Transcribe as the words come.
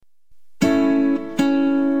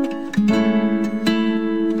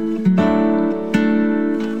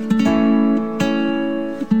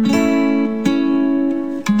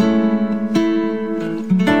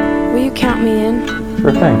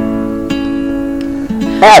thing.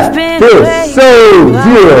 Episode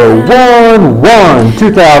 011,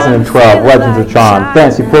 2012, Legends of Tron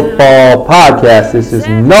Fantasy Football Podcast. This is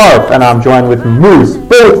Narf, and I'm joined with Moose,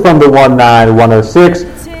 both from the 19106,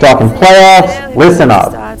 talking playoffs. Listen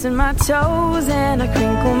up. My toes and I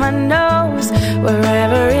crinkle my nose.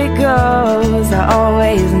 Wherever it goes, I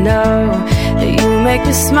always know that you make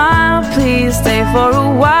me smile. Please stay for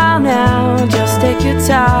a while now. Just take your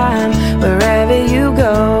time wherever you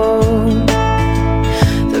go.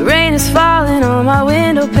 The rain is falling on my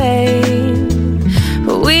window pane,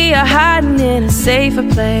 but we are hiding in a safer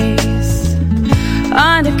place.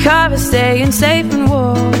 Undercover, staying safe and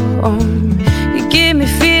warm. You give me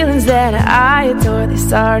feelings that I adore. They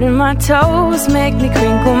start in my toes, make me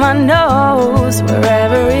crinkle my nose.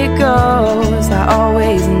 Wherever it goes, I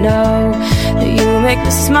always know that you make me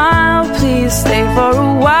smile. Please stay for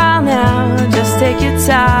a while now. Just take your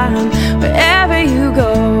time wherever you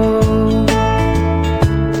go.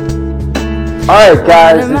 Alright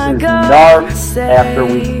guys, this is Narf after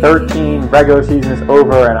week 13. Regular season is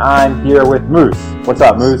over and I'm here with Moose. What's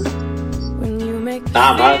up, Moose?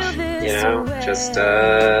 Not much, just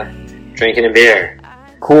drinking a beer.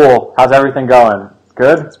 Cool. How's everything going?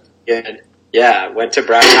 Good? Good. Yeah, went to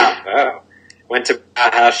Brauhaus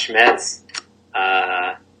Schmitz.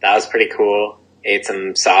 That was pretty cool. Ate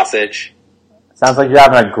some sausage. Sounds like you're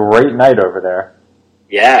having a great night over there.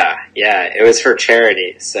 Yeah, it was for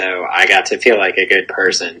charity, so I got to feel like a good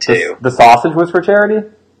person, too. The sausage was for charity?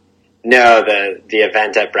 No, the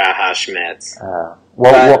event at Brauhaus Schmitz.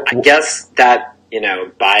 I guess that,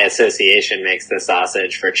 by association makes the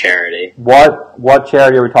sausage for charity. What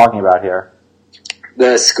charity are we talking about here?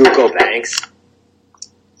 The Schuylkill Banks.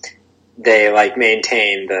 They,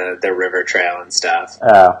 maintain the river trail and stuff.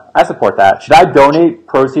 I support that. Should I donate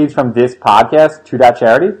proceeds from this podcast to that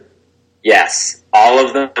charity? Yes. All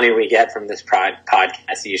of the money we get from this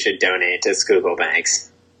podcast, you should donate to Schuylkill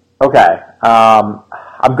Banks. Okay.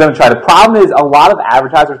 I'm going to try. The problem is a lot of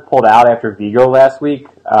advertisers pulled out after Vigo last week,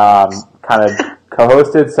 kind of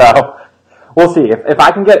co-hosted, so we'll see. If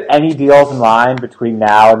I can get any deals in line between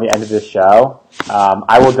now and the end of this show,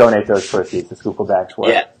 I will donate those proceeds to Schuylkill Banks work.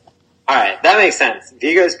 Yeah. All right, that makes sense.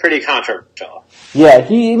 Vigo's pretty controversial. Yeah,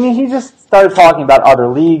 he just started talking about other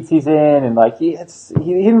leagues he's in, and he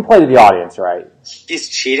didn't play to the audience right. He's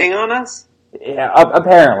cheating on us? Yeah,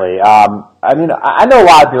 apparently. I know a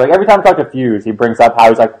lot of people. Every time I talk to Fuse, he brings up how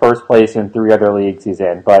he's first place in 3 other leagues he's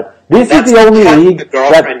in. But this is the only league. The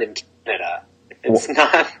girlfriend in Canada. It's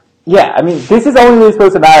not. Yeah, this is the only league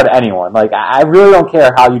supposed to matter to anyone. I really don't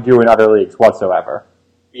care how you do in other leagues whatsoever.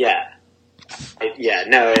 Yeah.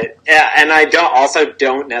 And I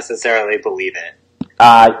don't necessarily believe it.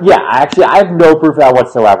 I have no proof of that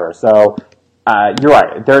whatsoever. So, you're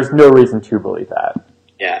right. There's no reason to believe that.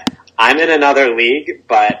 Yeah. I'm in another league,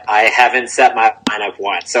 but I haven't set my lineup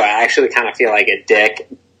once, so I actually kind of feel like a dick,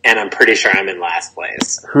 and I'm pretty sure I'm in last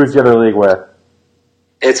place. Who's the other league with?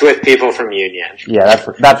 It's with people from Union. Yeah,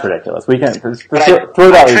 that's ridiculous. We can throw that league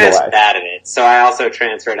away. I transferred out of it, so I also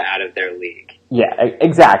transferred out of their league. Yeah,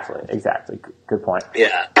 exactly. Good point.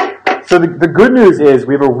 Yeah. So the good news is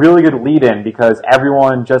we have a really good lead-in because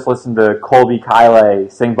everyone just listened to Colby Kyle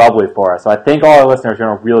sing Bubbly for us. So I think all our listeners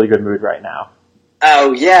are in a really good mood right now.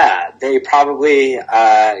 Oh, yeah. They probably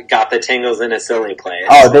got the tingles in a silly place.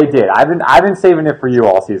 Oh, they did. I've been saving it for you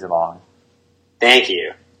all season long. Thank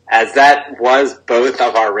you. As that was both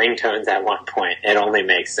of our ringtones at one point, it only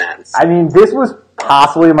makes sense. This was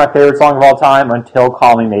possibly my favorite song of all time until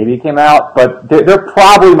Call Me Maybe came out, but they're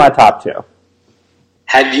probably my top 2.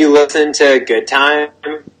 Have you listened to Good Time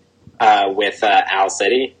with Owl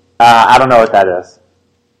City? I don't know what that is.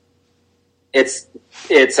 It's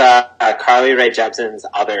Carly Rae Jepsen's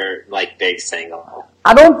other big single.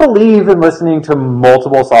 I don't believe in listening to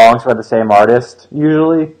multiple songs by the same artist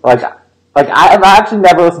usually. I've actually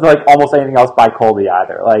never listened to almost anything else by Colby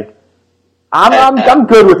either. I'm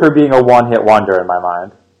good with her being a one-hit wonder in my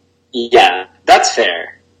mind. Yeah, that's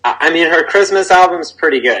fair. Her Christmas album's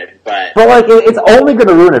pretty good, but it's only going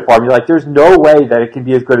to ruin it for me. There's no way that it can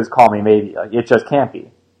be as good as Call Me Maybe. It just can't be.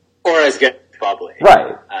 Or as good as Bubbly.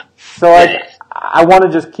 Right. I want to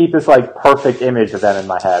just keep this perfect image of them in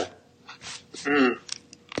my head.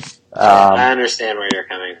 I understand where you're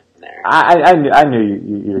coming from there. I knew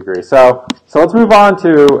you'd agree. So let's move on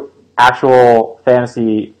to actual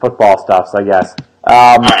fantasy football stuff. So I guess.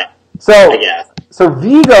 All right. So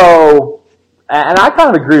Vigo. And I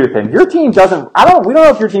kind of agree with him. Your team doesn't. We don't know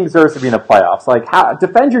if your team deserves to be in the playoffs.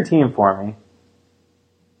 Defend your team for me.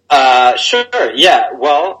 Sure. Yeah.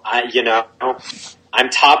 Well, I'm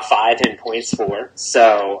top 5 in points for,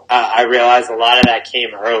 so I realize a lot of that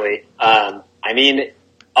came early. I mean,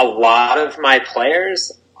 a lot of my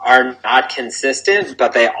players are not consistent,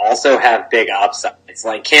 but they also have big upsides.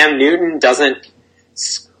 Like Cam Newton doesn't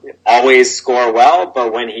always score well,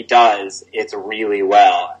 but when he does, it's really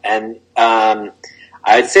well. And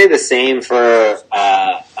I'd say the same for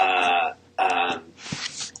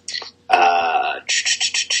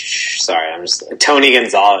Tony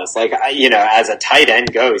Gonzalez. Like, as a tight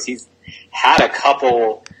end goes, he's had a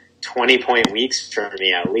couple 20-point weeks for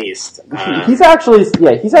me at least. He's had a good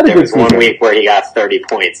season. There was 1 week where he got 30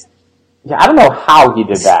 points. Yeah, I don't know how he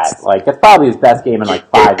did that. Like, that's probably his best game in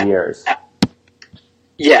 5 years.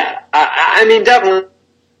 Yeah, I mean, definitely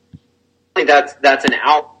that's an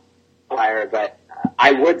outlier, but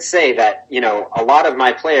I would say that, a lot of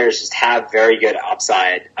my players just have very good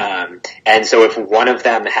upside. And so if one of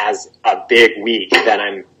them has a big week, then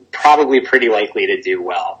I'm probably pretty likely to do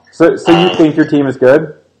well. So you think your team is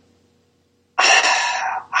good?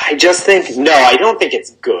 I just think, no, I don't think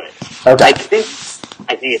it's good. Okay. I think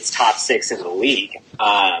it's top 6 in the league.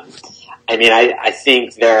 I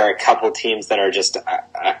think there are a couple teams that are just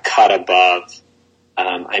a cut above.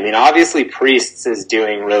 Obviously Priests is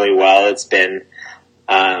doing really well. It's been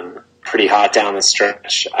pretty hot down the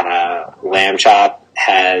stretch. Lamb Chop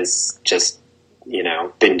has just,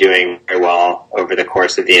 been doing very well over the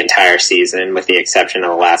course of the entire season, with the exception of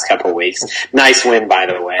the last couple of weeks. Nice win, by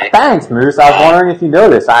the way. Thanks, Moose. I was wondering if you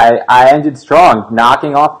noticed. I ended strong,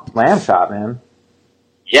 knocking off Lamb Chop, man.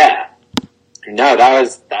 Yeah. No, that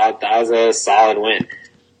was a solid win.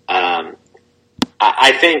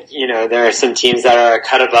 I think, there are some teams that are a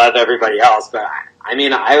cut above everybody else, but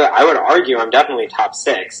I would argue I'm definitely top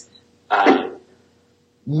 6.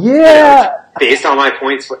 Based on my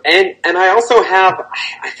points. And I also have,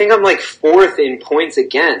 I think I'm 4th in points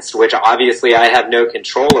against, which obviously I have no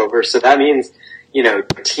control over. So that means,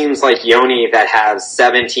 teams like Yoni that have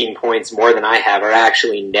 17 points more than I have are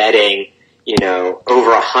actually netting,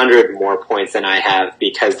 over 100 more points than I have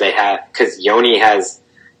because Yoni has,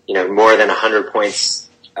 more than 100 points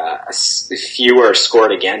fewer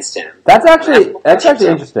scored against him. That's actually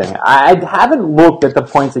interesting. I haven't looked at the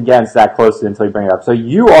points against that closely until you bring it up. So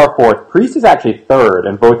you are 4th. Priest is actually 3rd,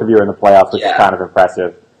 and both of you are in the playoffs, which is kind of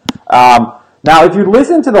impressive. Now, if you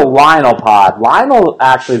listen to the Lionel pod, Lionel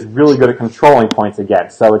actually is really good at controlling points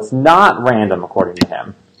against, so it's not random according to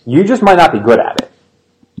him. You just might not be good at it.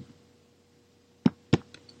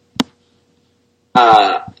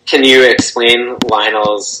 Can you explain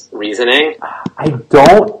Lionel's reasoning? I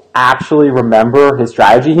don't actually remember his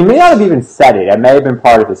strategy. He may not have even said it. It may have been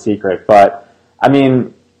part of the secret, but,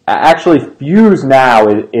 actually Fuse now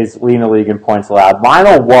is leading the league in points allowed.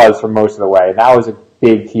 Lionel was for most of the way, and that was a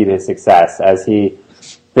big key to his success, as he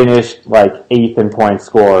finished 8th in points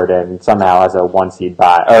scored and somehow has a 1-seed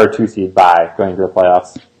bye, or a 2-seed bye going into the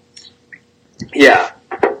playoffs. Yeah.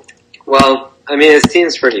 Well, his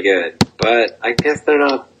team's pretty good, but I guess they're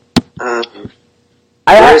not. They're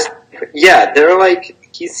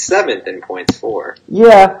he's 7th in points for.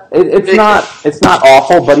 Yeah, it's not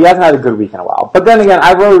awful, but he hasn't had a good week in a while. But then again,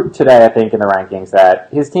 I wrote today, I think, in the rankings that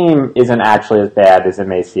his team isn't actually as bad as it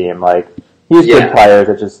may seem. He's good players.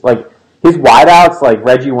 It's just his wideouts,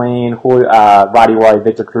 Reggie Wayne, Roddy White,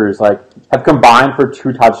 Victor Cruz, have combined for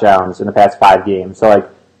 2 touchdowns in the past 5 games. So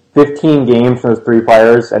 15 games from those 3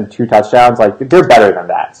 players and 2 touchdowns, they're better than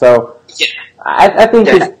that. So I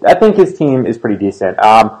think his team is pretty decent.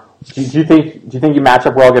 Do you think you match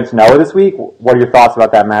up well against Noah this week? What are your thoughts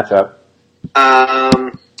about that matchup?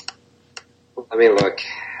 Let me look.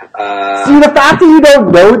 See, the fact that you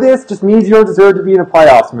don't know this just means you don't deserve to be in the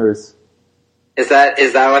playoffs, Moose. Is that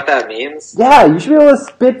what that means? Yeah, you should be able to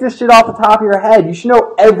spit this shit off the top of your head. You should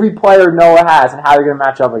know every player Noah has and how you're going to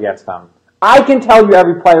match up against them. I can tell you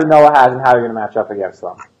every player Noah has and how you're going to match up against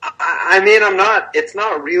them. It's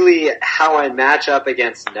not really how I match up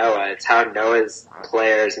against Noah. It's how Noah's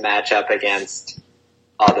players match up against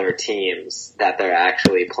other teams that they're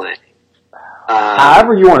actually playing.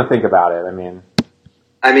 However you want to think about it,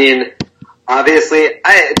 obviously,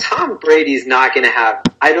 Tom Brady's not going to have,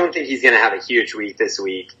 I don't think he's going to have a huge week this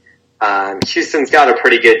week. Houston's got a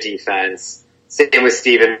pretty good defense. Same with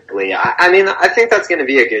Stephen Lee. I think that's going to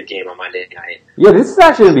be a good game on Monday night. Yeah, this is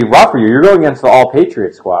actually going to be rough for you. You're going against the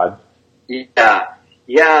All-Patriot squad.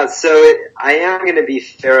 Yeah, so I am going to be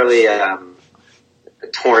fairly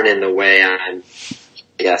torn in the way I'm,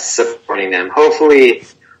 supporting them. Hopefully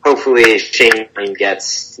Shane Green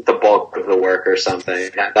gets the bulk of the work or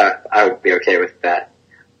something. That I would be okay with that.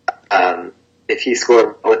 If he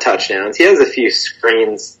scored all the touchdowns, he has a few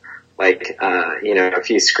screens a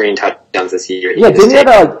few screen touchdowns this year. Yeah, didn't he have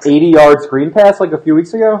a 80-yard screen pass like a few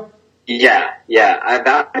weeks ago? Yeah.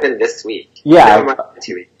 That happened this week. Yeah. No,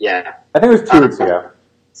 2 weeks. Yeah. I think it was 2 weeks ago.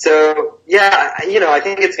 So, yeah, I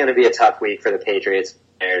think it's going to be a tough week for the Patriots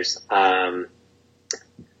players.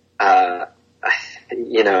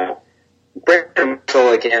 Brandon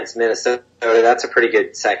Marshall against Minnesota, that's a pretty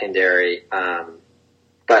good secondary.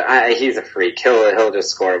 But he's a freak. He'll just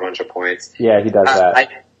score a bunch of points. Yeah, he does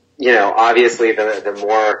that. Obviously the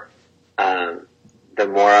more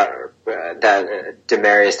that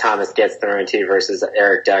Demaryius Thomas gets thrown to versus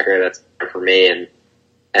Eric Decker, that's better for me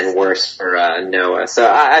and worse for Noah. So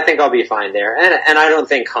I think I'll be fine there. And I don't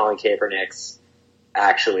think Colin Kaepernick's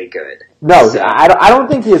actually good. No, so, I don't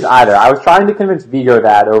think he is either. I was trying to convince Vigo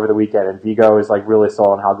that over the weekend, and Vigo is like really sold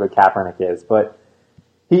on how good Kaepernick is, but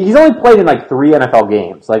he's only played in like 3 NFL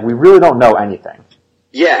games. Like, we really don't know anything.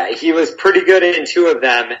 Yeah, he was pretty good in 2 of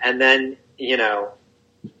them, and then,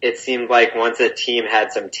 it seemed like once a team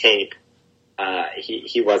had some tape,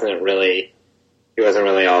 he wasn't really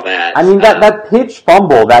all that. I mean, that pitch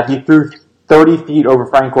fumble that he threw 30 feet over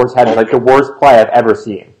Frank Gore's head is like the worst play I've ever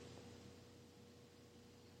seen.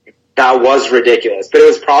 That was ridiculous, but it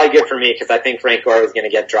was probably good for me because I think Frank Gore was going to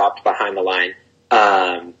get dropped behind the line.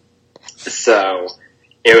 So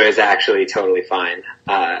it was actually totally fine.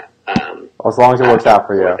 As long as it works out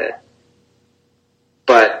for you.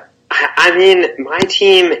 But, I mean, my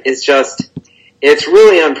team is just, it's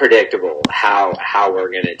really unpredictable how we're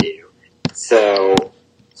going to do. So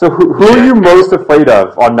who are you most afraid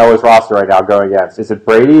of on Noah's roster right now going against? Is it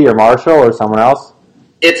Brady or Marshall or someone else?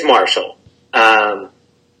 It's Marshall.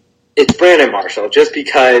 It's Brandon Marshall, just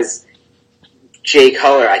because Jay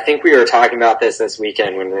Cutler, I think we were talking about this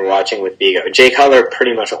weekend when we were watching with Vigo. Jay Cutler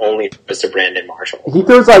pretty much only throws to Brandon Marshall. He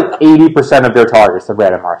throws like 80% of their targets to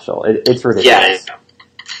Brandon Marshall. It's ridiculous.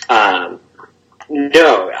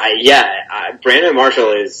 Yeah, Brandon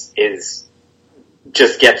Marshall is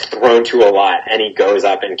just gets thrown to a lot, and he goes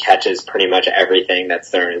up and catches pretty much everything that's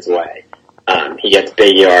thrown his way. He gets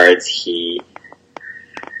big yards. He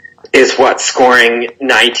is scoring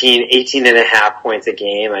 18 and a half points a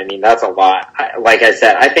game. I mean, that's a lot. Like I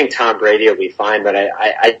said, I think Tom Brady will be fine, but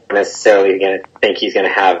I don't necessarily think he's going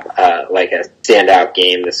to have like a standout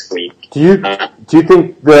game this week. Do you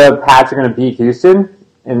think the Pats are going to beat Houston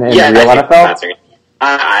in the real NFL?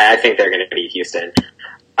 I think they're going to beat Houston.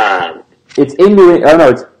 It's in New England. Oh no,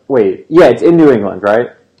 it's in New England,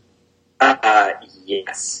 right?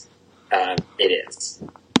 Yes, it is.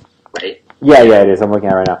 Right. Yeah, it is. I'm looking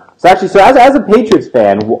at it right now. So actually, as a Patriots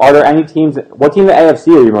fan, are there any teams? What team in the AFC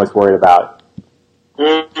are you most worried about?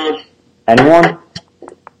 Mm-hmm. Anyone?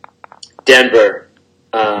 Denver.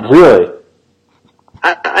 Really?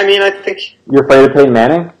 I mean, I think you're afraid of Peyton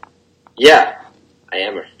Manning. Yeah, I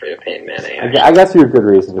am afraid of Peyton Manning. I guess you have good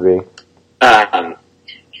reason to be.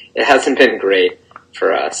 It hasn't been great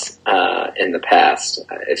for us in the past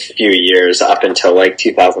few years, up until like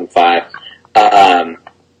 2005.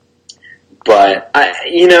 But right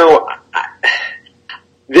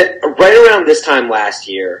around this time last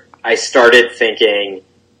year, I started thinking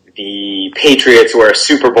the Patriots were a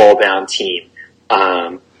Super Bowl bound team.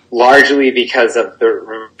 Largely because of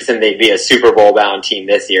the reason they'd be a Super Bowl bound team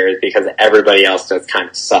this year is because everybody else just kind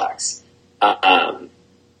of sucks.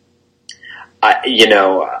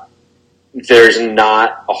 There's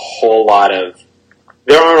not a whole lot of,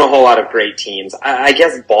 there aren't a whole lot of great teams. I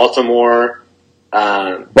guess Baltimore.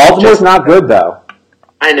 Baltimore's not good though.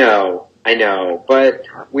 I know, but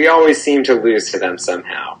we always seem to lose to them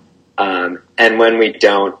somehow. And when we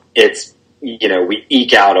don't, it's, we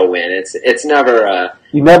eke out a win. It's never a...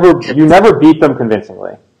 You never beat them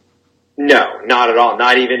convincingly. No, not at all.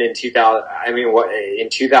 Not even in 2000, in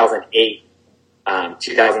 2008,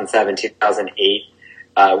 2007, 2008,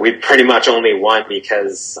 we pretty much only won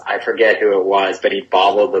because I forget who it was, but he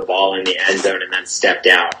bobbled the ball in the end zone and then stepped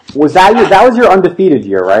out. That was your undefeated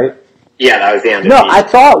year, right? Yeah, that was the undefeated. No, I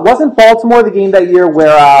thought, wasn't Baltimore the game that year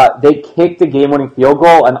where they kicked the game-winning field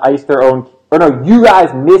goal and iced their own... Or no, you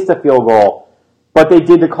guys missed a field goal, but they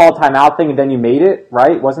did the call timeout thing and then you made it,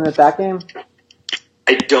 right? Wasn't it that game?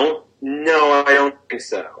 I don't think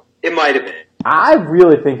so. It might have been. I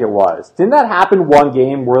really think it was. Didn't that happen one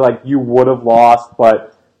game where you would have lost,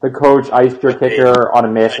 but the coach iced your kicker on a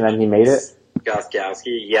miss and then he made it?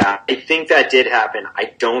 Gostkowski, yeah. I think that did happen.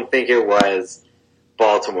 I don't think it was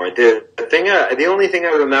Baltimore. The only thing I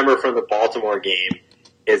remember from the Baltimore game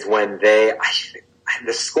is when the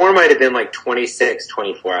score might have been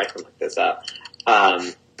 26-24. I can look this up.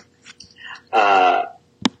 And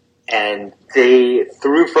and they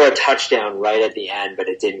threw for a touchdown right at the end, but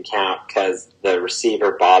it didn't count because the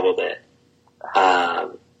receiver bobbled it,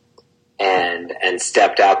 and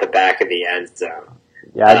stepped out the back of the end zone.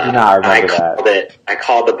 Yeah, I do not remember that. I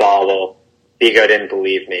called the bobble. Vigo didn't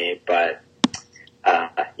believe me, but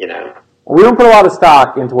we don't put a lot of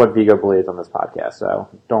stock into what Vigo believes on this podcast, so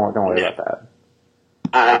don't worry about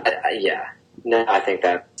that. No, I think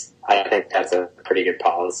that's a pretty good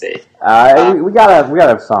policy. We gotta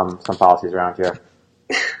have some policies around here.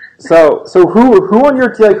 So who on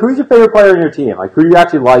your team? Like, who's your favorite player on your team? Like, who do you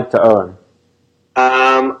actually like to own?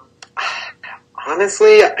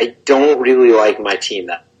 Honestly, I don't really like my team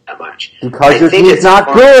that much because your team's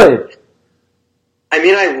not good. I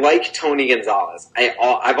mean, I like Tony Gonzalez.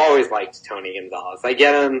 I've always liked Tony Gonzalez. I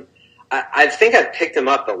get him. I think I've picked him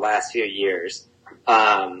up the last few years.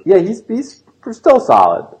 He's still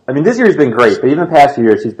solid. I mean, this year he's been great, but even the past few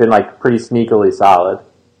years he's been like pretty sneakily solid.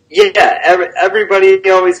 Yeah, everybody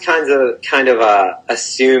always kind of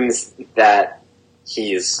assumes that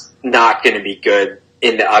he's not going to be good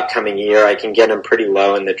in the upcoming year. I can get him pretty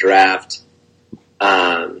low in the draft,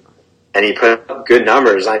 and he put up good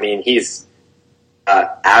numbers. I mean, he's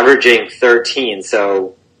averaging 13,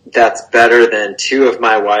 so that's better than two of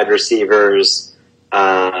my wide receivers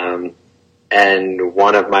and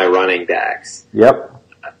one of my running backs. Yep.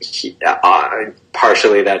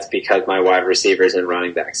 Partially that's because my wide receivers and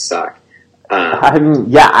running backs suck. Have you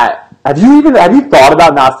thought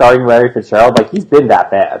about not starting Larry Fitzgerald? Like, he's been that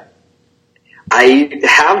bad. I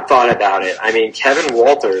have thought about it. I mean, Kevin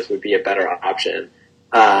Walters would be a better option,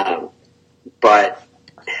 but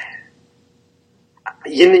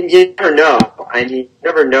you never know. I mean, you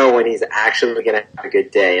never know when he's actually going to have a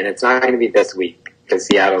good day, and it's not going to be this week because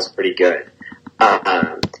Seattle's pretty good.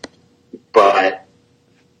 But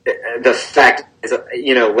the fact is,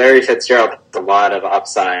 Larry Fitzgerald has a lot of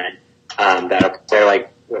upside. That they're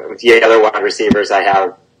like the other wide receivers I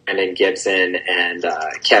have, Brandon Gibson and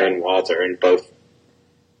Kevin Walter, and both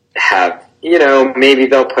have, maybe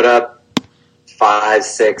they'll put up 5,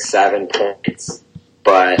 6, 7 points.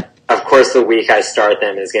 But of course, the week I start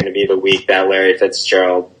them is going to be the week that Larry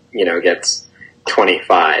Fitzgerald, gets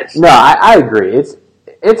 25. No, I agree.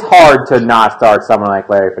 It's hard to not start someone like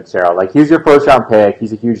Larry Fitzgerald. Like, he's your first round pick.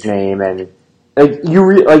 He's a huge name, and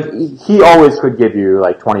he always could give you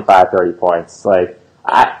like 25, 30 points. Like,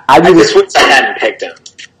 I just wish I hadn't picked him.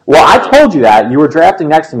 Well, I told you that. You were drafting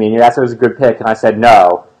next to me, and you asked if it was a good pick, and I said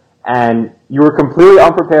no. And you were completely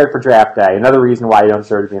unprepared for draft day. Another reason why you don't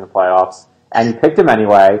deserve to be in the playoffs. And you picked him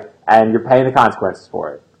anyway, and you're paying the consequences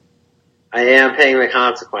for it. I am paying the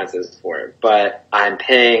consequences for it, but I'm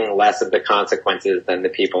paying less of the consequences than the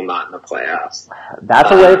people not in the playoffs.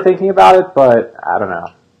 That's a way of thinking about it, but I don't know.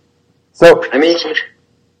 So I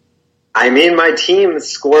mean, my team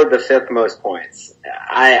scored the 5th most points.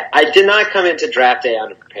 I did not come into draft day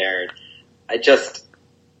unprepared. I just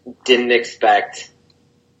didn't expect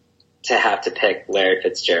to have to pick Larry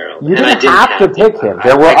Fitzgerald. You didn't have to pick him.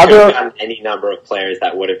 There were other any number of players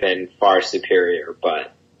that would have been far superior,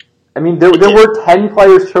 but I mean, there were 10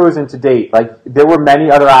 players chosen to date. Like, there were many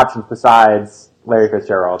other options besides Larry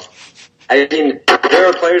Fitzgerald. I mean, there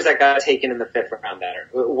were players that got taken in the 5th round better.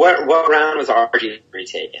 What round was RG3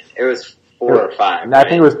 taken? It was 4 or 5. No, right? I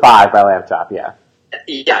think it was 5 by Lamb Chop, yeah.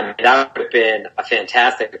 Yeah, I mean, that would have been a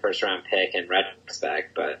fantastic first round pick in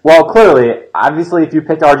retrospect, but... Well, clearly, obviously, if you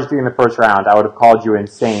picked RG3 in the first round, I would have called you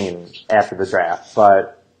insane after the draft,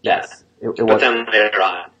 but... Yes. It was. Then later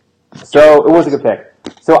on. So, it was a good pick.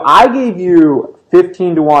 So, I gave you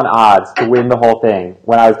 15-1 odds to win the whole thing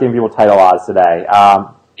when I was giving people title odds today.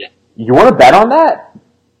 You want to bet on that?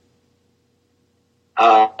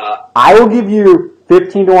 I will give you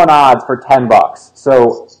 15-1 odds for $10.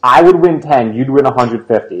 So I would win 10, you'd win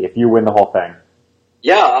 150 if you win the whole thing.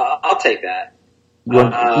 Yeah, I'll take that. You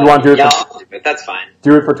want to do it? Yeah, I'll do it. That's fine.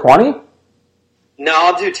 Do it for 20? No,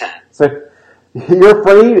 I'll do 10. So you're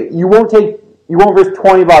afraid you won't risk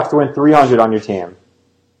 $20 to win 300 on your team.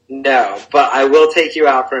 No, but I will take you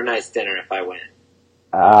out for a nice dinner if I win.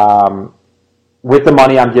 With the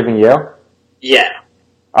money I'm giving you? Yeah.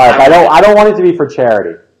 All right, I don't want it to be for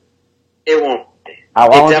charity. It won't be.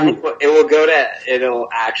 It'll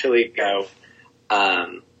actually go,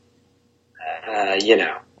 to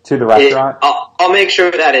the restaurant? I'll make sure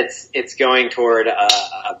that it's going toward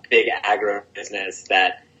a big agro business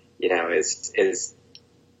that, is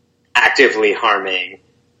actively harming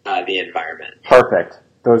the environment. Perfect.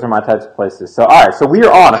 Those are my types of places. So, all right. So we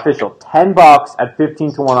are on official $10 at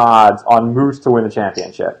 15-1 odds on Moose to win the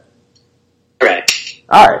championship. Right.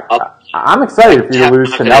 All right. I'm excited for you to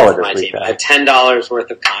lose to Noah this weekend. I have $10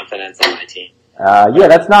 worth of confidence on my team. Yeah,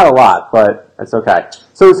 that's not a lot, but that's okay.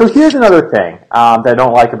 So here's another thing that I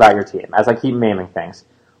don't like about your team, as I keep naming things.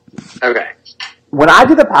 Okay. When I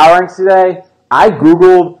did the power ranks today, I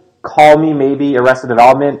Googled Call Me Maybe Arrested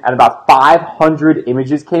Development, and about 500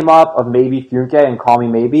 images came up of Maybe Funke and Call Me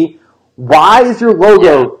Maybe. Why is your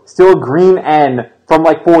logo still a green N from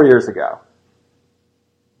like 4 years ago?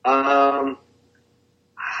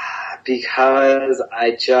 Because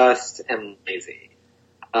I just am lazy.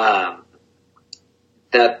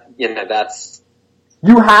 That's...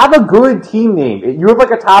 You have a good team name. You have like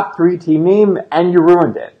a top 3 team name, and you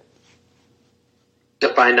ruined it.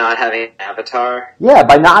 By not having an avatar? Yeah,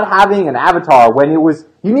 by not having an avatar when it was...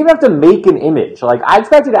 You didn't even have to make an image. Like, I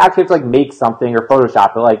expected to actually have to like make something or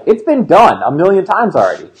Photoshop, but like, it's been done a million times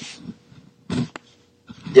already.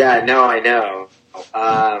 Yeah, no, I know.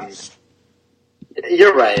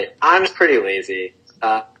 You're right. I'm pretty lazy.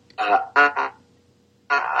 I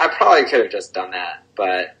probably could have just done that,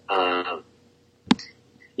 but, I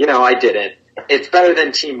didn't. It's better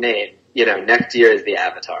than team name. Next year is the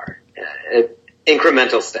avatar.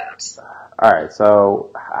 Incremental steps. Alright,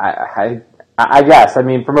 so, I guess, I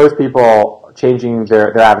mean, for most people, changing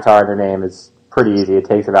their avatar and their name is pretty easy. It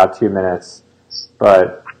takes about 2 minutes,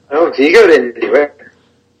 but... Oh, Vigo didn't do it.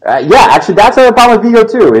 Yeah, actually, that's the problem with Vigo,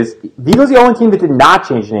 too, is Vigo's the only team that did not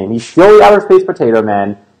change the name. He's still the Outer Space Potato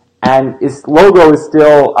Man, and his logo is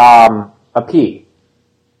still a P.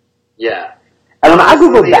 Yeah. And when I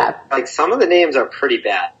Googled that... Like, some of the names are pretty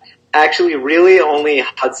bad. Actually, really only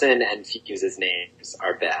Hudson and Fuse's names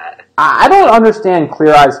are bad. I don't understand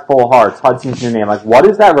Clear Eyes, Full Hearts, Hudson's new name. Like, what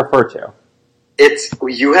does that refer to?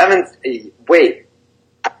 You haven't... Wait.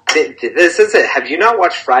 This is it. Have you not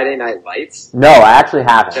watched Friday Night Lights? No, I actually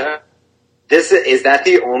haven't. Is that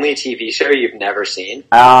the only TV show you've never seen?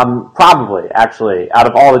 Probably, actually. Out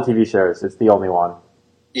of all the TV shows, it's the only one.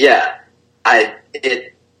 Yeah.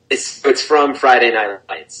 It's from Friday Night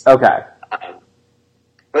Lights. Okay.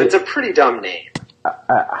 But it's a pretty dumb name.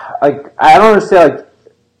 I don't understand,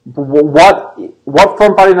 what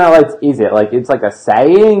from Friday Night Lights is it? Like, it's like a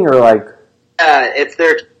saying, or like... It's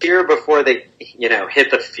their cheer before they,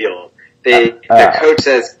 hit the field. The coach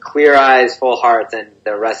says, clear eyes, full hearts, and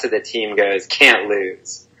the rest of the team goes, can't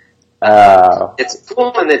lose. It's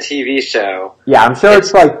cool in the TV show. Yeah, I'm sure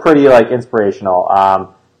it's like pretty like inspirational.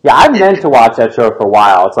 Yeah, I've meant to watch that show for a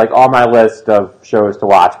while. It's like on my list of shows to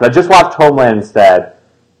watch, but I just watched Homeland instead,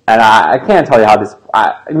 and I can't tell you how this.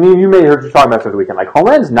 I mean, you may have heard you talking about this over the weekend. Like,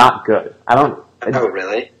 Homeland's not good. Oh,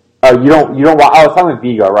 really? Oh, you don't watch. Oh, it's talking with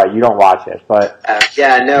Vigo, right? You don't watch it, but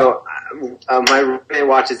yeah, no. My roommate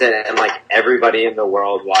watches it, and like everybody in the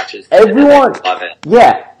world watches it. Everyone love it.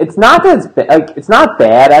 Yeah, it's not that it's not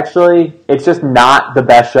bad actually. It's just not the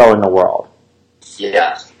best show in the world.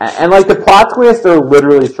 Yeah, and like the plot twists are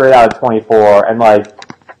literally straight out of 24, and like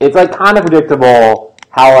it's like kind of predictable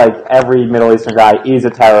how like every Middle Eastern guy is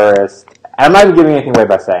a terrorist. And I'm not even giving anything away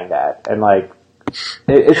by saying that, and like.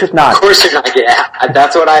 It's just not. Of course you're not. Yeah,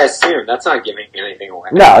 that's what I assume. That's not giving anything away.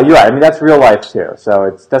 No, you're right. I mean, that's real life too.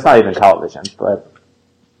 So that's not even television. But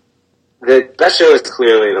that show is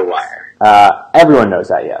clearly The Wire. Everyone knows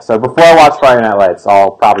that. Yeah. So before I watch Friday Night Lights,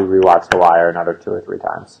 I'll probably rewatch The Wire another 2 or 3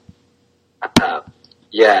 times.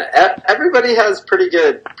 Yeah, everybody has pretty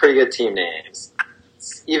good team names.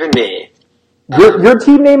 Even me. Your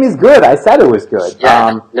team name is good. I said it was good.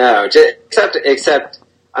 Yeah. No, except.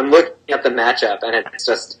 I'm looking at the matchup, and it's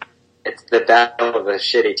the battle of the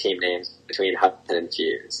shitty team names between Hudson and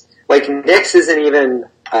Fuse. Like, Knicks isn't even,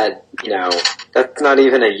 that's not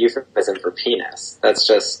even a euphemism for penis. That's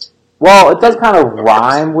just... Well, it does kind of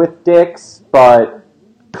rhyme with dicks, but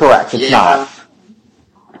correct, it's not.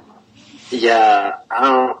 Yeah,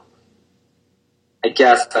 I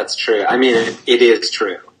guess that's true. I mean, it is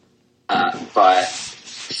true. But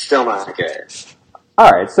still not good.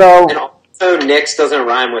 Alright, so... So Knicks doesn't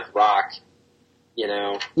rhyme with rock,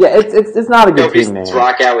 Yeah, it's not a good team name.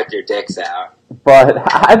 Rock out with your dicks out. But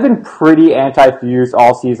I've been pretty anti-Fuse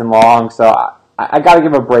all season long, so I gotta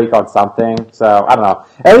give a break on something. So, I don't know.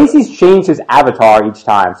 At least he's changed his avatar each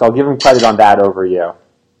time, so I'll give him credit on that over you.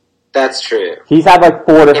 That's true. He's had like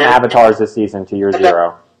 4 different avatars this season to your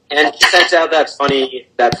 0. And he sent out that funny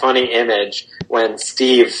image when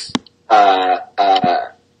Steve,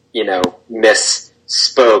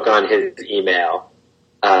 misspoke on his email.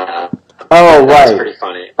 Right. That's pretty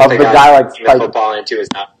funny. Of the guy like football into his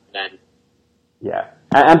mouth, and then. Yeah,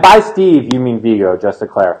 and by Steve you mean Vigo, just to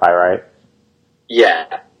clarify, right?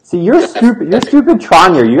 Yeah. See, you're stupid. You're stupid,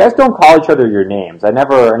 Tronier. You guys don't call each other your names. I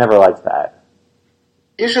never liked that.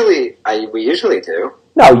 We usually do.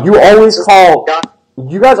 No, you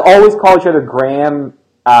guys always call each other Graham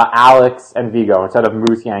Alex and Vigo instead of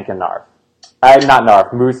Moose, Yank, and Narf. Not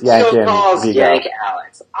Narf, Moose, Yank, Still and calls Vigo. Yank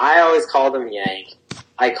Alex. I always call them Yank.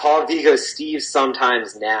 I call Vigo Steve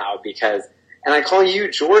sometimes now and I call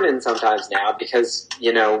you Jordan sometimes now because,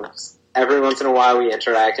 every once in a while we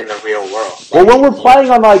interact in the real world. Well, when we're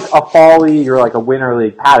playing on like a fall league or like a winter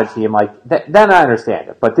league padded team, like then I understand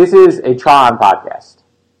it. But this is a Tron podcast.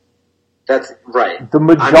 That's right. The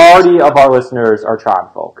majority of our listeners are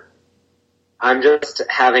Tron folk. I'm just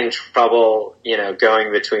having trouble,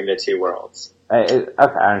 going between the two worlds. Okay, I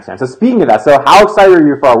understand. So speaking of that, so how excited are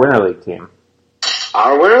you for our winter league team?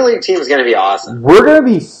 Our winter league team is going to be awesome. We're going to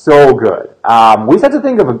be so good. We just had to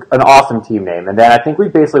think of an awesome team name, and then I think we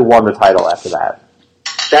basically won the title after that.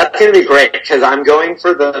 That's going to be great, because I'm going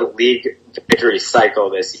for the league victory cycle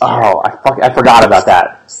this year. Oh, I forgot about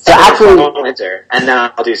that. So actually, winter, and then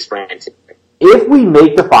I'll do spring too. If we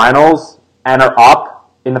make the finals and are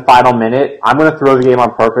up in the final minute, I'm going to throw the game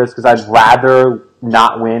on purpose, because I'd rather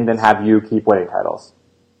not win than have you keep winning titles.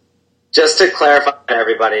 Just to clarify to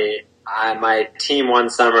everybody, my team won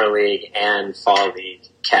Summer League and Fall League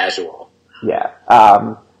casual. Yeah.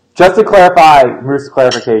 Just to clarify, Moose's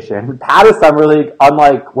clarification, Pad Summer League,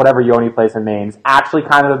 unlike whatever Yoni plays in Maine, is actually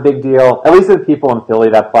kind of a big deal, at least to the people in Philly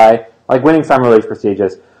that play. Like, winning Summer League is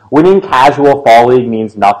prestigious. Winning casual Fall League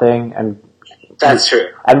means nothing, and that's true.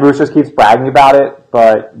 And Moose just keeps bragging about it,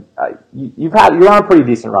 but you're on a pretty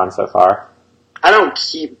decent run so far. I don't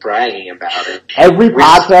keep bragging about it. Every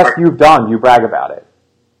podcast you've done, you brag about it.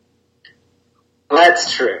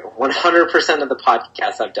 That's true. 100% of the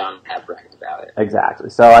podcasts I've done have bragged about it. Exactly.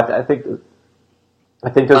 So I think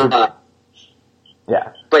there's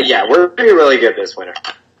yeah. But yeah, we're going to be really good this winter.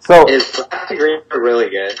 So is Rafi Green really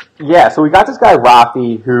good? Yeah. So we got this guy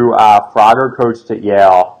Rafi who Frogger coached at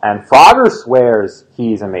Yale, and Frogger swears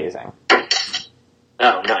he's amazing.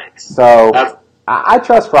 Oh, nice. So I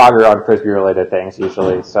trust Frogger on frisbee related things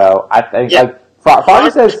usually. So I think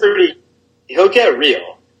Frogger says he'll get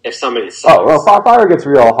real. If somebody sucks. Oh, well, Frogger gets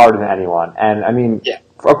real harder than anyone. And, I mean,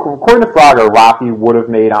 according to Frogger, Rafi would have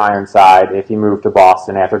made Ironside if he moved to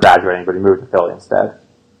Boston after graduating, but he moved to Philly instead.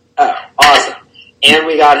 Oh, awesome. And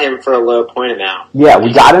we got him for a low point amount. Yeah,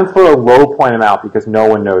 we got him for a low point amount because no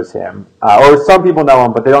one knows him. Or some people know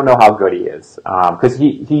him, but they don't know how good he is. Because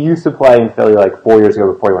he used to play in Philly like 4 years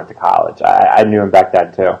ago before he went to college. I knew him back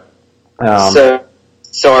then, too.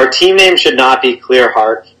 So our team name should not be Clear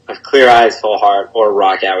Eyes, Full Heart, or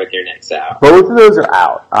Rock Out With Your Necks Out. Both of those are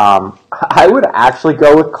out. I would actually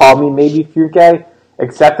go with Call Me Maybe Fuke,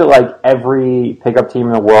 except that like every pickup team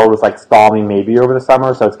in the world was like Stall Me Maybe over the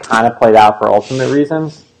summer, so it's kind of played out for ultimate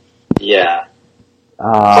reasons. Yeah.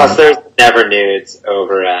 Plus there's Never Nudes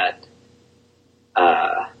over at,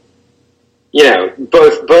 both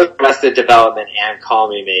Arrested Development and Call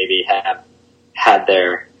Me Maybe have had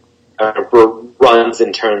their runs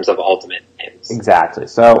in terms of ultimate names. Exactly.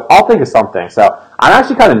 So I'll think of something. So I'm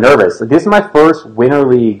actually kind of nervous. This is my first Winter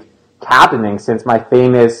League captaining since my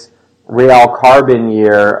famous Real Carbon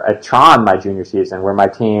year at Tron my junior season, where my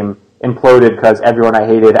team imploded because everyone I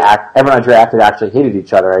drafted actually hated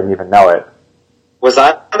each other. I didn't even know it. Who was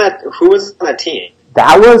on that team?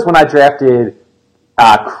 That was when I drafted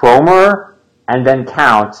Cromer and then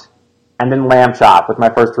Count and then Lamb Chop with my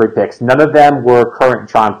first 3 picks. None of them were current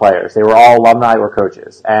Tron players. They were all alumni or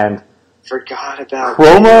coaches. And forgot about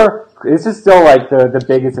Cromer. This is still like the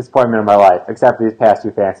biggest disappointment of my life, except for these past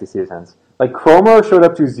 2 fantasy seasons. Like Cromer showed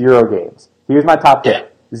up to 0 games. He was my top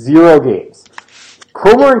pick. 0 games.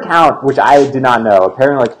 Cromer and Count, which I did not know,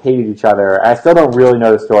 apparently like hated each other. I still don't really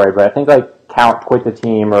know the story, but I think like Count quit the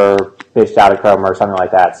team or fished out of Cromer or something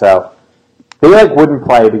like that. So they like wouldn't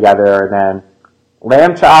play together. And then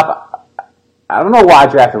Lamb Chop. I don't know why I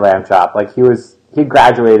drafted Lamb Chop. Like he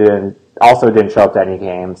graduated and also didn't show up to any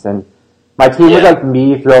games. And my team was like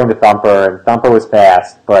me throwing to Thumper, and Thumper was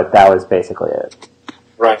fast, but that was basically it.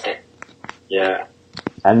 Right. Yeah.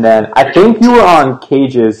 And then I think you were on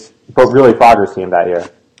Cage's, but really Frogger's team that year.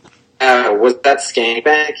 Was that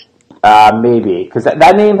Skankbag? Maybe, because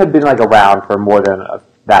that name had been like around for more than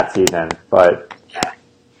that season. But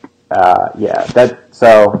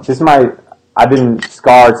so this is I've been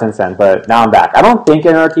scarred since then, but now I'm back. I don't think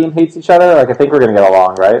any of our team hates each other. Like I think we're gonna get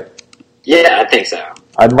along, right? Yeah, I think so.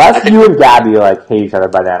 Unless you and Gabby like hate each other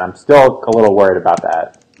by then, I'm still a little worried about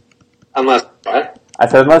that. Unless what? I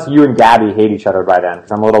said unless you and Gabby hate each other by then,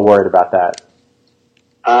 because I'm a little worried about that.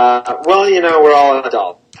 Well, we're all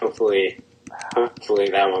adults. Hopefully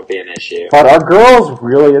that won't be an issue. But are girls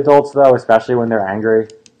really adults though, especially when they're angry?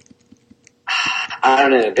 I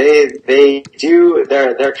don't know. They do.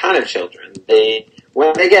 They're kind of children.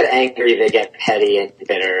 When they get angry, they get petty and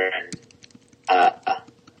bitter, and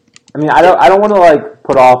I mean, I don't want to like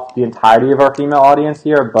put off the entirety of our female audience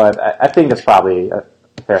here, but I think it's probably a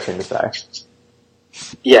fair thing to say.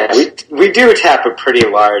 Yeah, we do tap a pretty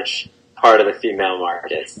large part of the female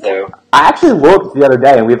market. So I actually looked the other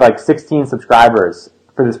day, and we have like 16 subscribers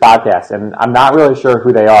for this podcast, and I'm not really sure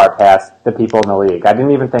who they are past the people in the league. I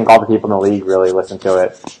didn't even think all the people in the league really listen to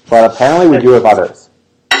it, but apparently we do have others.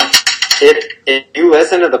 If you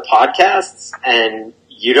listen to the podcasts and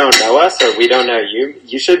you don't know us or we don't know you,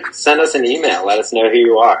 you should send us an email. Let us know who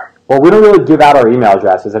you are. Well, we don't really give out our email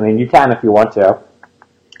addresses. I mean, you can if you want to.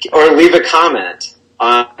 Or leave a comment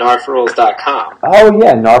on narfrules.com. Oh,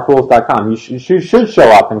 yeah, narfrules.com. You should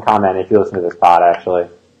show up and comment if you listen to this pod, actually.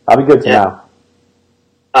 That'll be good to know.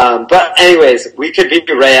 But anyways, we could be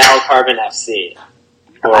Real Carbon FC.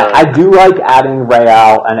 I do like adding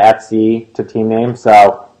Real and FC to team names,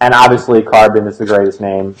 so... And obviously, Carbon is the greatest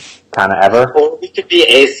name kind of ever. Or we could be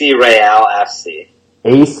AC Real FC.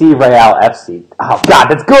 AC Real FC. Oh, God,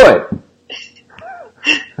 that's good!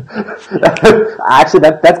 Actually,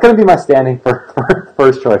 that's going to be my standing for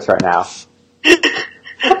first choice right now.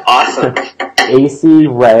 Awesome. AC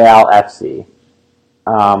Real FC.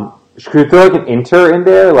 Should we throw like an Inter in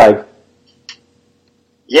there? Like,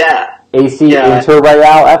 yeah. AC Inter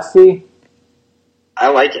Real FC? I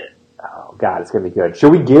like it. Oh, God, it's going to be good.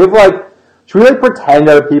 Should we pretend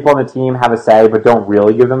other people on the team have a say, but don't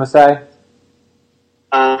really give them a say?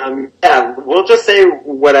 Yeah, we'll just say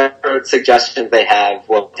whatever suggestions they have,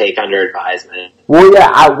 we'll take under advisement. Well,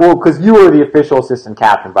 yeah, because you were the official assistant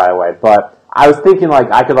captain, by the way, but I was thinking,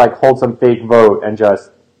 like, I could, like, hold some fake vote and just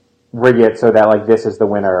rig it so that, like, this is the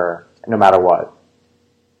winner no matter what.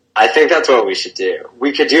 I think that's what we should do.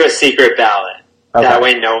 We could do a secret ballot. Okay. That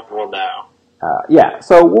way no one will know. Yeah,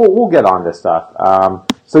 so we'll get on this stuff.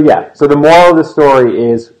 So the moral of the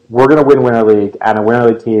story is we're going to win Winter League, and a Winter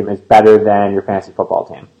League team is better than your fantasy football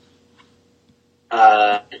team.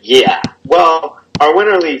 Yeah. Well, our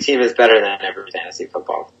Winter League team is better than every fantasy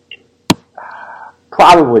football team.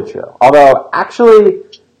 Probably true. Although, actually,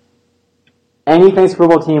 any fantasy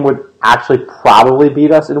football team would actually probably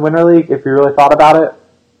beat us in Winter League if you really thought about it.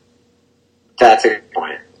 That's a good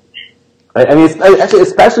point. I mean, actually,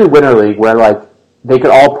 especially Winter League, where, like, they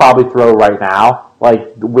could all probably throw right now.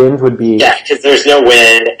 Like, the wind would be... Yeah, because there's no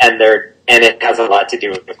wind, and it has a lot to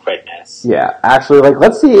do with the quickness. Yeah, actually, like,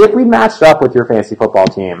 let's see if we matched up with your fantasy football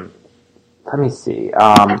team. Let me see.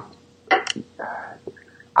 I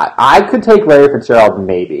could take Larry Fitzgerald,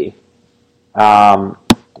 maybe.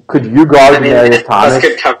 Could you guard Demarius Thomas? Us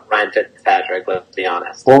could cover Ryan Fitzpatrick, let's be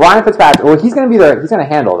honest. Well, Ryan Fitzpatrick, he's going to be there. He's going to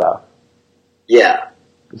handle, though. Yeah.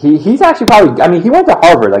 He's actually probably... I mean, he went to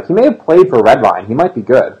Harvard. Like, he may have played for Redline. He might be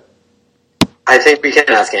good. I think we can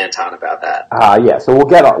ask Anton about that. Yeah, so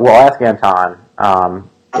we'll ask Anton. I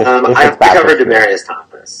covered Demarius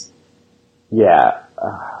Thomas. Yeah.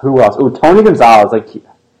 Who else? Tony Gonzalez.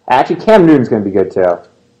 Actually, Cam Newton's going to be good, too.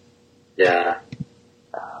 Yeah.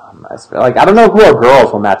 I don't know who our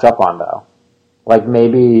girls will match up on, though. Like,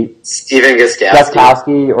 maybe... Steven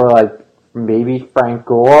Gostkowski. Or, like, maybe Frank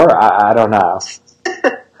Gore? I don't know.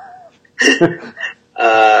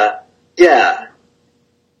 Yeah.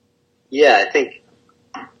 Yeah, I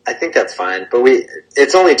think that's fine. But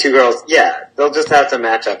it's only two girls. Yeah, they'll just have to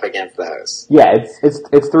match up against those. Yeah, it's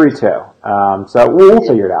 3-2. So we'll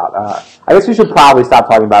figure it out. I guess we should probably stop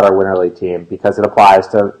talking about our Winter League team because it applies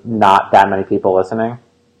to not that many people listening.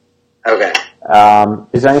 Okay.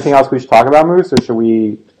 Is there anything else we should talk about, Moose, or should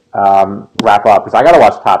we wrap up? Because I got to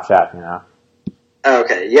watch Top Chef, you know.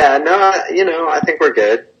 Okay. Yeah. No. I think we're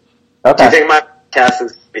good. Okay. Do you think my podcast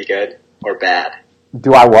is be good or bad?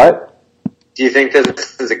 Do I what? Do you think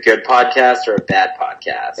this is a good podcast or a bad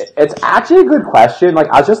podcast? It's actually a good question. Like,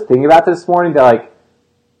 I was just thinking about this morning that, like,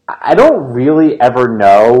 I don't really ever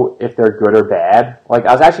know if they're good or bad. Like,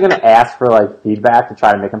 I was actually going to ask for, like, feedback to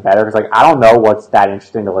try to make them better because, like, I don't know what's that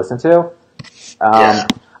interesting to listen to. Yeah.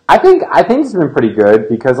 I think it's been pretty good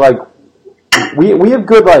because, like, we have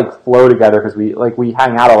good, like, flow together because we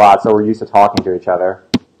hang out a lot, so we're used to talking to each other.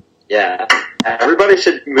 Yeah. Everybody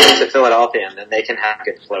should move to Philadelphia, and then they can have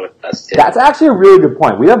good flow with us, too. That's actually a really good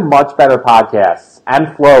point. We have much better podcasts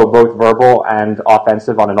and flow, both verbal and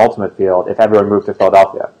offensive, on an ultimate field if everyone moved to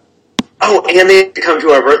Philadelphia. Oh, and they come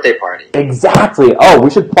to our birthday party. Exactly. Oh,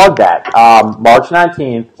 we should plug that. March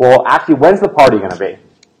 19th. Well, actually, when's the party going to be?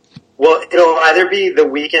 Well, it'll either be the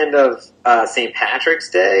weekend of St.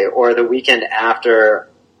 Patrick's Day or the weekend after,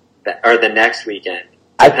 or the next weekend.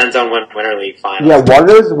 Depends on when Winter League finals. Yeah, one of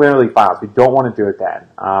those is Winter League finals. We don't want to do it then.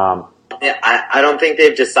 Yeah, I don't think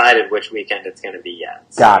they've decided which weekend it's going to be yet.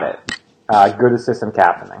 So. Got it. Good assistant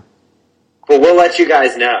captaining. But we'll let you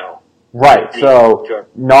guys know. Right. So Sure.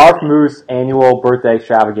 Narf Moose annual birthday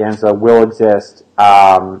extravaganza will exist.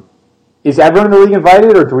 Is everyone in the league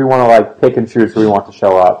invited, or do we want to like pick and choose who we want to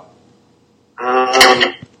show up?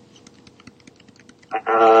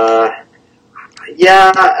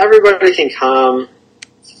 Yeah, everybody can come.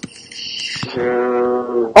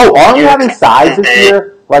 Oh, aren't we having sides this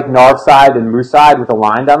year? Like Narf side and Moose side with a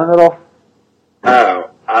line down the middle?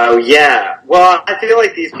 Oh, yeah. Well, I feel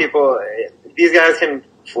like these guys can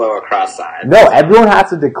flow across sides. No, everyone has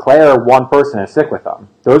to declare one person and stick with them.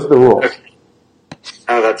 Those are the rules. Okay.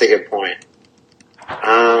 Oh, that's a good point.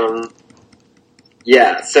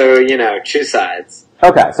 Yeah, so, choose sides.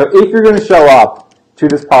 Okay, so if you're going to show up to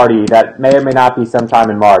this party that may or may not be sometime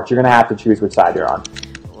in March, you're going to have to choose which side you're on.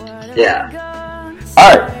 Yeah.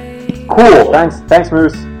 All right. Cool. Thanks,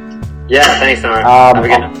 Moose. Yeah, thanks, Nora. Have a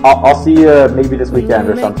good night. I'll see you maybe this weekend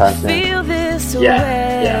or sometime soon.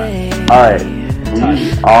 Yeah. All right.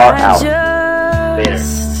 We are out. Later.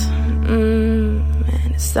 And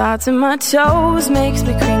it starts in my toes, makes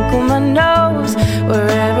me crinkle my nose.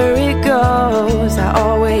 Wherever it goes, I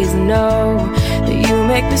always know that you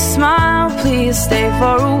make me smile. Please stay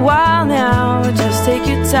for a while now. Just take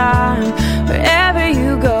your time wherever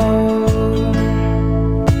you go.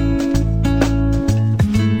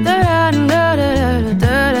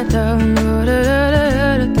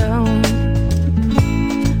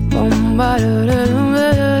 I've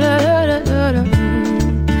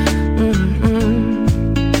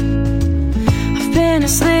been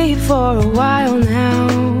asleep for a while now.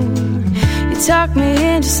 You tuck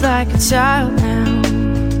me in just like a child now.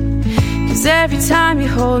 'Cause every time you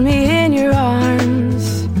hold me in your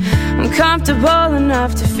arms, I'm comfortable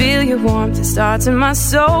enough to feel your warmth. It starts in my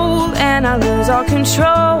soul and I lose all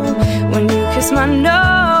control. When you kiss my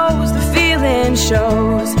nose, the feeling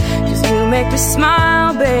shows. 'Cause you make me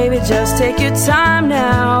smile, baby, just take your time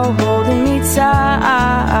now, holding me tight.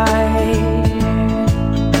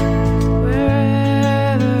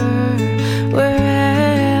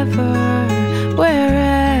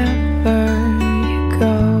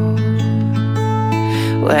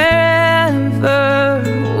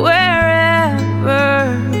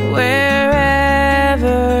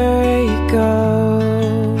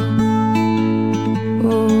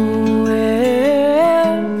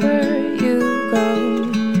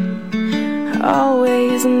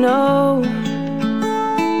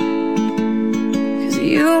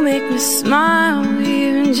 Smile,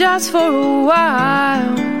 even just for a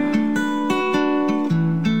while.